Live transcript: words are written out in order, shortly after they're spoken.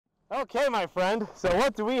Okay, my friend, so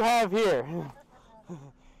what do we have here?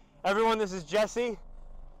 Everyone, this is Jesse.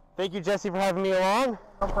 Thank you, Jesse, for having me along.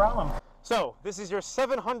 No problem. So, this is your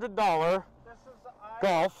 $700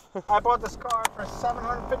 Golf. I bought this car for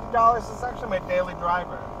 $750. It's actually my daily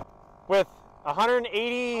driver. With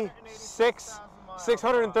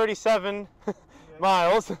 637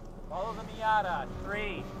 miles. Follow the Miata.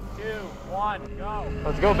 3, 2, 1, go.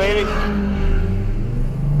 Let's go, baby.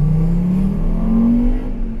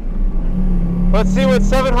 Let's see what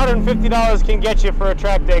 $750 can get you for a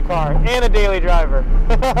track day car and a daily driver.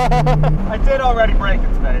 I did already break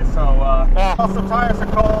it today, so also tires are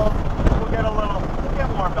cold. We'll get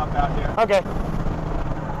warmed up out here. Okay.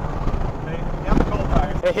 Yep, cold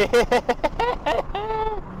tires.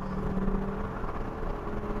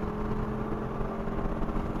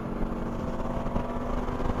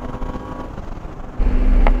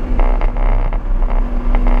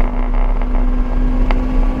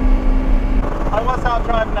 I was out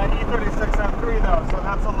driving that E36 M3 though, so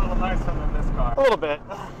that's a little nicer than this car. A little bit.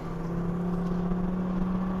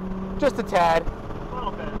 Just a tad. A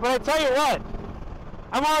little bit. But I tell you what,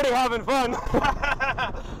 I'm already having fun.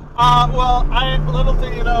 Well, little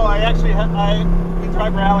thing you know, we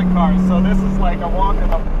drive rally cars, so this is like a walk in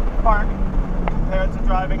the park compared to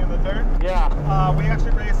driving in the dirt. Yeah. We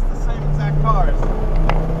actually race the same exact cars.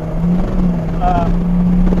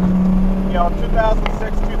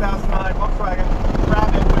 2006, 2009 Volkswagen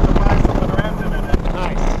Rabbit with a 5-cylinder engine in it.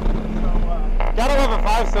 Nice. So, gotta love a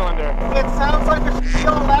 5-cylinder. It sounds like a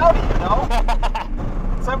old Audi, you know?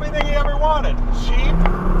 It's everything you ever wanted. Cheap,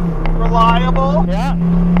 reliable, Yeah.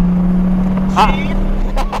 cheap.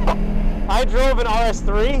 I drove an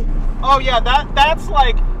RS3. Oh yeah, that's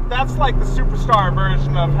like the superstar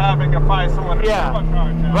version of having a 5-cylinder Yeah. turbo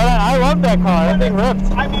car. But I love that car. That thing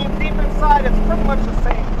ripped. I mean, deep inside, it's pretty much the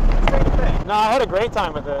same thing. No, I had a great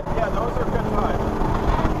time with it. Yeah, those are good times.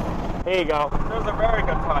 Here you go. Those are very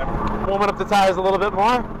good times. Warming up the tires a little bit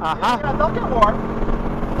more. Yeah, they'll get warm.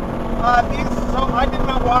 So I did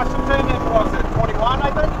Mount Washington in, what was it, 21, I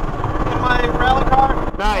think, in my rally car.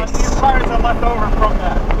 Nice. These tires are left over from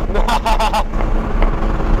that.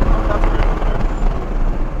 That's weird.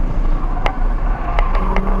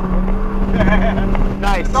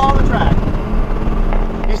 Nice. It's on the track.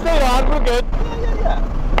 You stayed on. We're good. Yeah.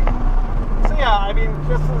 So yeah, I mean,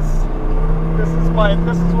 this is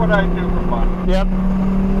what I do for fun. Yep.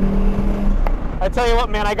 I tell you what,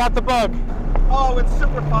 man, I got the bug. Oh, it's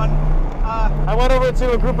super fun. I went over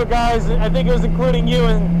to a group of guys, I think it was including you,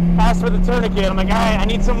 and asked for the tourniquet. I'm like, all right, I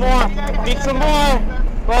need some more. Need some more.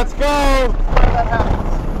 Let's go. That happens.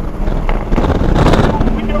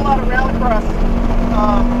 We do a lot of rallycross.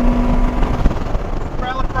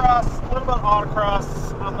 Rallycross, a little bit of autocross.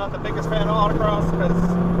 I'm not the biggest fan of autocross because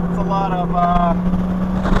it's a lot of,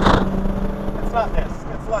 it's not this.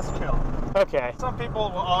 It's less chill. Okay. Some people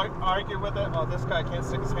will argue with it. Oh, this guy can't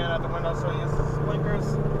stick his hand out the window, so he uses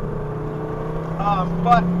blinkers.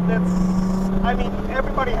 But I mean,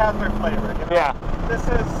 everybody has their flavor. You know? Yeah.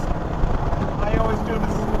 I always do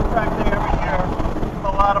this track day every year with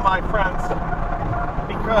a lot of my friends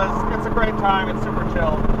because it's a great time. It's super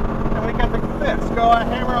chill, and we get to go and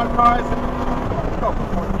hammer on cars and go for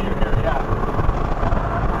 4th year here. Yeah.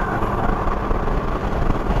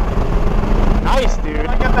 Nice, dude.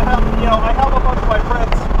 I get to help. I help a bunch of my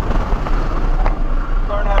friends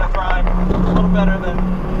learn how to drive a little better than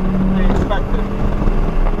they expected.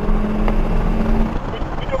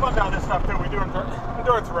 We do a bunch of other stuff too. We do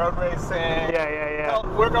endurance road racing. Yeah.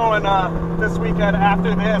 We're going this weekend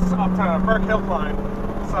after this up to Burke Hill Climb.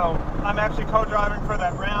 So I'm actually co-driving for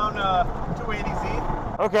that round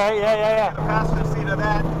 280Z. Okay, yeah. The passenger seat of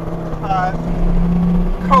that,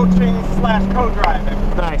 coaching / co-driving.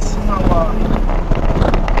 Nice. So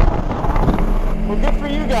well, good for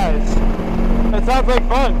you guys. That sounds like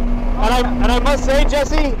fun. And I must say,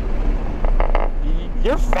 Jesse,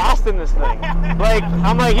 you're fast in this thing.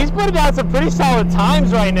 I'm like, he's putting out some pretty solid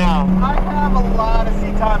times right now. I have a lot of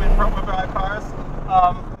seat time in front-wheel drive cars.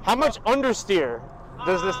 How much understeer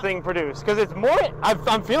does this thing produce? Because it's more,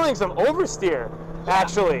 I'm feeling some oversteer,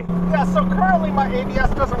 actually. Yeah, so currently my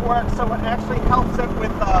ABS doesn't work, so it actually helps it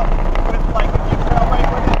with like, if you trail right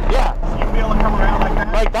with it. Yeah. So you feel it come around like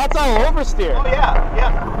that. Like, that's all oversteer. Oh, yeah.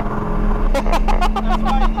 That's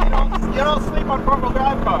why you don't sleep on front-wheel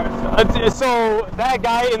drive cars. So that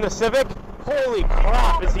guy in the Civic, holy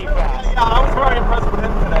crap, is he fast? Yeah, I was very impressed with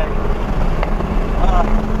him today.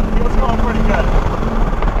 He was going pretty good.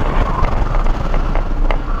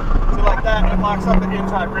 So like that, it locks up the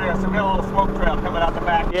inside rear, so we get a little smoke trail coming out the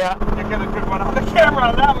back. Yeah. You get a good one on the camera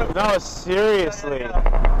on that one. No, seriously. Yeah.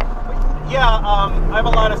 Yeah, I have a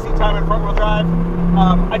lot of seat time in front wheel drive.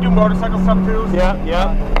 I do motorcycle stuff too. So,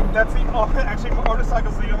 Yeah. That's actually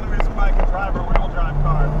motorcycle's the only reason why I can drive a real drive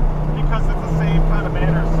car, because it's the same kind of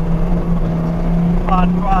manners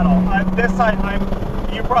on throttle.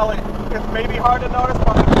 You probably, it's maybe hard to notice,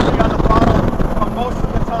 but I'm usually on the throttle most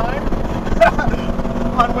of the time.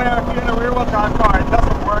 On where if you're in a rear wheel drive car, it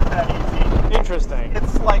doesn't work that easy. Interesting.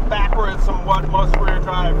 It's like backwards from what most rear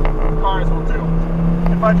drive cars will do.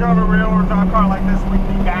 If I drove a rear wheel drive car like this, we'd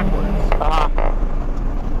be backwards.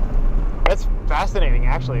 That's fascinating,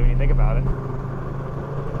 actually, when you think about it.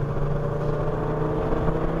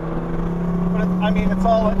 But I mean, it's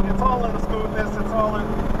all in the smoothness. It's all in.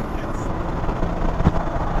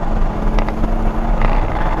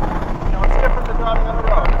 It's different than driving on the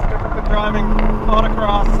road. It's different than driving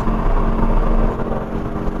autocross.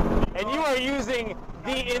 And you are using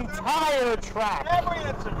the entire track. Every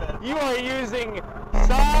inch of it. You are using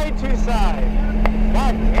side to side.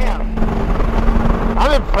 God damn.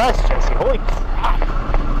 I'm impressed, Jesse. Holy crap.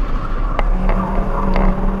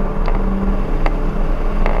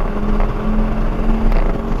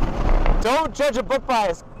 Don't judge a book by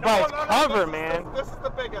its cover, man. This is the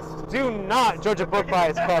biggest. Do not judge a book by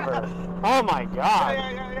its cover. Oh my god.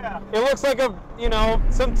 Yeah. It looks like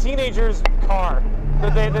some teenager's car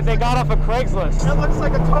that they got off of Craigslist. It looks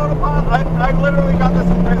like a total bomb. I literally got this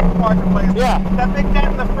in Craigslist Marketplace. Yeah. That big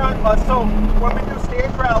dent in the front. So when we do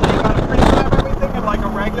stage rally, you gotta pre-drive everything in like a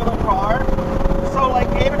regular car. So like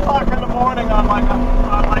 8 o'clock in the morning on like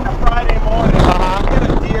a Friday morning, you get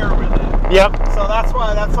a deer with it. Yep. So that's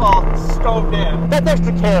why that's all stoved in. That's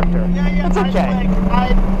extra character. Yeah. It's okay.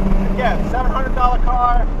 Again, $700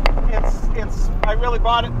 car. I really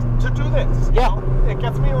bought it to do this. Yeah. It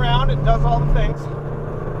gets me around. It does all the things.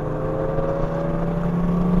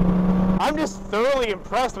 I'm just thoroughly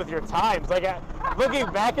impressed with your times. Like, looking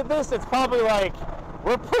back at this, it's probably like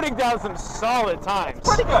we're putting down some solid times. It's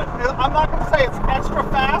pretty good. I'm not going to say it's extra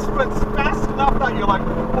fast, but it's fast enough that you're like,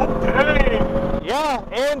 oh, dang. Yeah,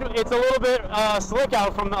 and it's a little bit slick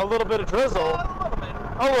out from a little bit of drizzle. A little bit.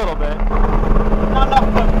 A little bit. Not enough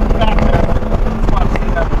to back there. Let's watch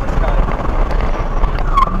that first guy.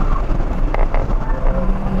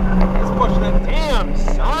 He's pushing it. Damn,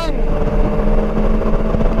 son.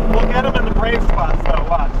 We'll get him in the brave spots, though.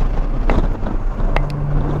 Watch.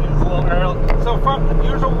 It's a little early. So from the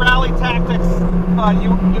usual rally tactics,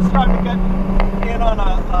 you start to get in on a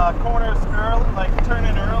corners early, like turn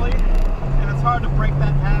in early, and it's hard to break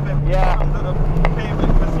that habit when you come to the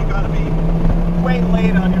pavement because you got to be way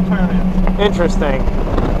late on your turn-ins. Interesting.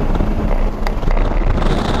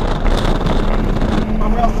 Or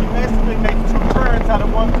else you basically make 2 turns out of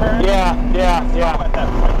 1 turn. Yeah. At that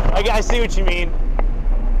point. I see what you mean.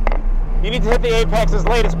 You need to hit the apex as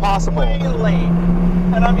late as possible. Way late.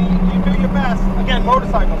 And I mean, you do your best. Again,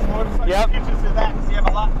 motorcycles teaches you that because you have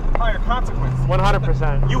a lot higher consequences.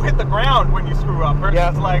 100%. You hit the ground when you screw up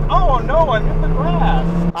versus like, oh no, I hit the grass.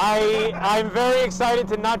 I'm very excited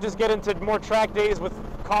to not just get into more track days with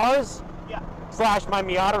cars, / my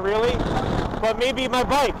Miata really, but maybe my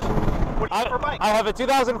bike. What do you have for bike? I have a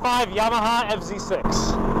 2005 Yamaha FZ6.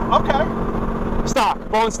 Okay. Stock,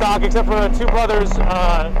 bone stock, except for a Two Brothers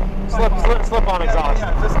slip-on exhaust.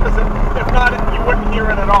 Yeah, just because if not, you wouldn't hear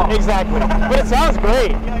it at all. Exactly. But it sounds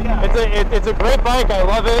great. Yeah. It's a great bike. I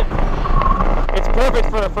love it. It's perfect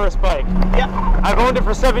for a first bike. Yeah. I've owned it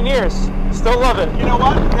for 7 years. Still love it. You know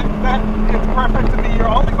what? It's perfect to be your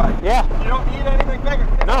only bike. Yeah. You don't need anything bigger.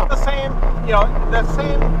 It's No. the same, the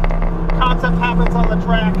same concept happens on the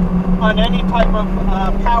track on any type of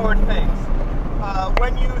powered things.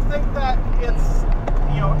 When you think that it's,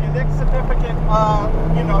 an insignificant,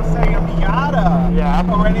 say a Miata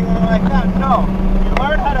or anything like that, no. You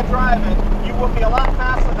learn how to drive it, you will be a lot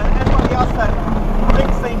faster than anybody else that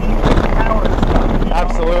thinks they need big powered stuff.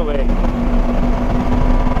 Absolutely.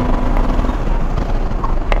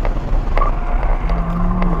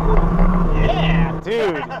 Yeah.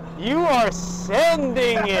 Dude, you are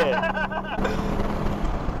sending it.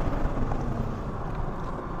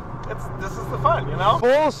 This is the fun,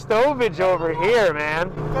 Full stovage over here,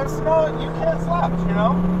 man. There's you can't slouch,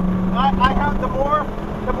 I have the more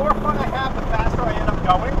fun I have, the faster I end up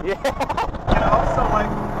going. Yeah. So like,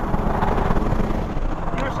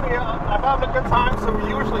 usually I'm having a good time, so we're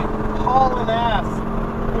usually hauling ass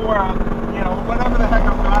for, whatever the heck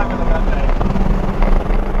I'm driving that day.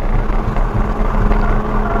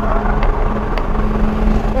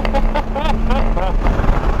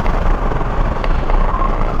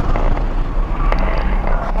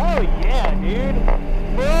 Oh yeah, dude.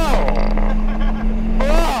 Bro.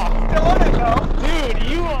 Still in it though. Dude,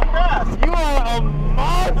 you are a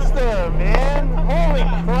monster, man.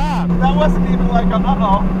 That wasn't even like a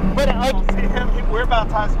uh-oh. But like, See him, we're about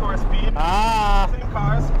high score speed. Same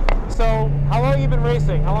cars. So how long have you been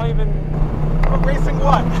racing? How long have you been... Racing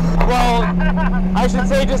what? Well, I should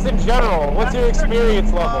say just in general. What's your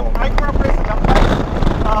experience level? I grew up racing up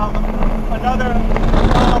another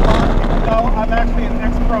people know I'm actually an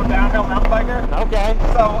ex-pro downhill mountain biker. Okay.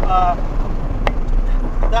 So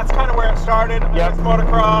that's kind of where it started. I raced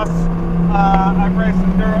motocross. I've raced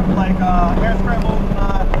dirt, like air scrambled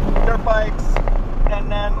dirt bikes, and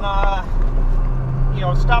then you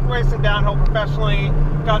know, stopped racing downhill professionally.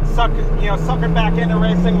 Got suckered back into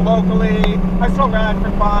racing locally. I still ride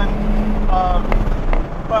for fun,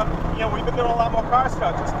 but you know, we've been doing a lot more car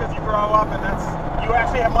stuff just because you grow up and you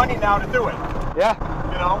actually have money now to do it. Yeah.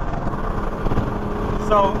 You know.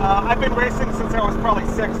 So I've been racing since I was probably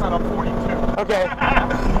 6, and I'm 42. Okay.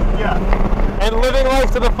 Yeah. And living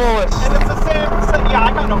life to the fullest. And it's the same. Yeah,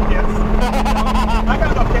 I got no kids. I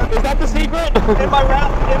got no kids. Is that the secret? In my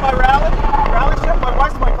rally ship, my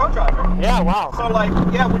wife's my co-driver. Yeah, wow. So like,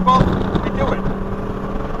 yeah, we do it.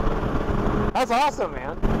 That's awesome,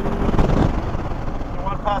 man. You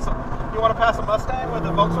want to pass a Mustang with a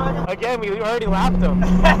Volkswagen? Again, we already lapped them.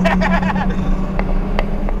 And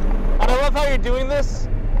I love how you're doing this,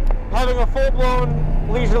 having a full-blown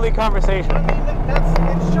leisurely conversation. I mean,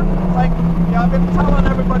 it should, like, yeah, I've been telling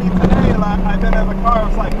everybody today, like, I've been in the car,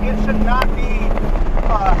 it's like, it should not be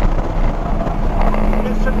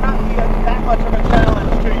that much of a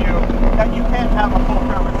challenge to you that you can't have a full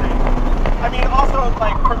conversation. I mean, also,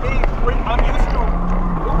 like, for me, I'm used to,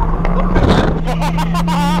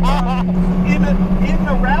 in a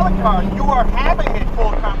rally car, you are having a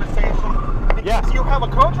full conversation because you have a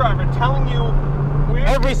co-driver telling you where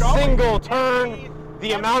every you're going. single turn,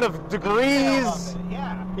 the amount of degrees,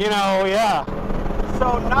 you know,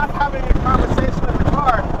 So not having a conversation in the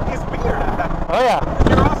car is weird. Oh yeah.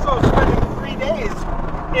 You're also spending 3 days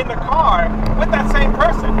in the car with that same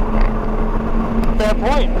person. Fair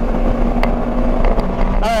point.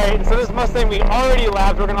 Alright, so this Mustang we already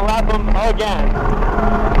lapped, we're gonna lap them again.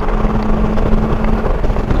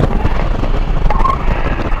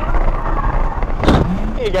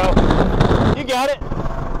 There you go. You got it.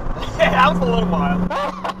 Yeah, that was a little wild.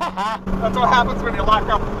 That's what happens when you lock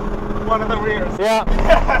up one of the rears. Yeah.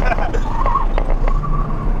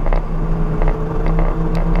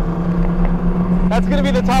 That's gonna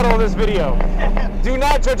be the title of this video. Do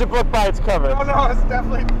not judge a book by its cover. No, it's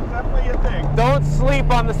definitely a thing. Don't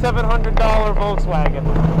sleep on the $700 Volkswagen.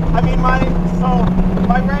 I mean, my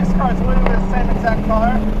race car is literally the same exact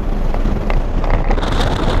car.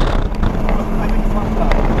 I think it's fucked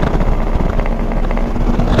up.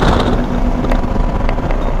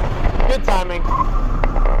 Good timing.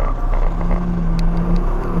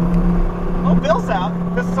 Oh, Bill's out.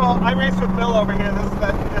 I raced with Bill over here. This is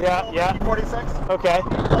the E46. Okay.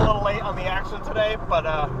 A little late on the action today, but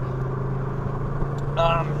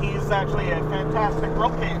he's actually a fantastic roll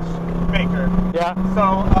cage maker. Yeah.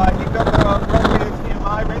 So he built a roll cage in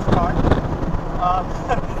my race car,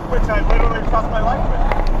 which I literally trust my life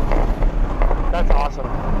with. That's awesome.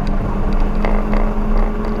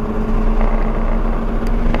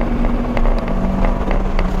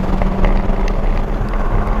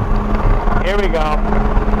 Here we go.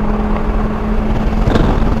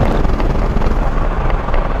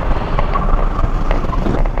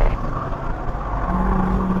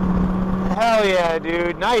 Hell yeah,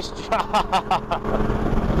 dude. Nice job.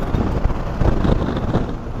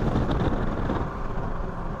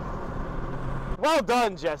 Well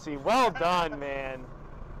done, Jesse. Well done, man.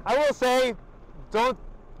 I will say, don't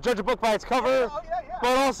judge a book by its cover,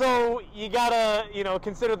 but also you gotta,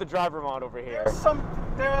 consider the driver mod over here.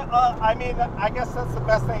 I mean, I guess that's the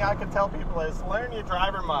best thing I can tell people is learn your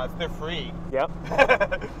driver mods. They're free. Yep.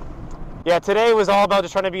 Yeah, today was all about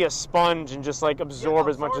just trying to be a sponge and just like absorb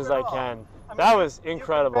as much as I can. That was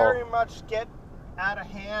incredible. You can very much get out of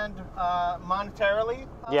hand monetarily.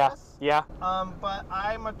 Yeah. But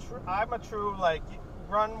I'm a true like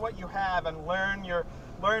run what you have and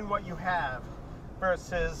learn what you have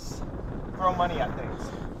versus throw money at things.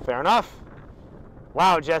 Fair enough.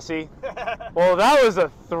 Wow, Jesse. Well, that was a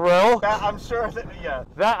thrill. I'm sure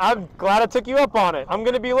that, I'm glad I took you up on it. I'm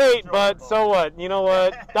going to be late, but so what? You know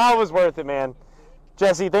what? That was worth it, man.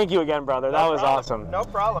 Jesse, thank you again, brother. That was awesome. No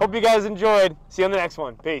problem. Hope you guys enjoyed. See you on the next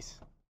one. Peace.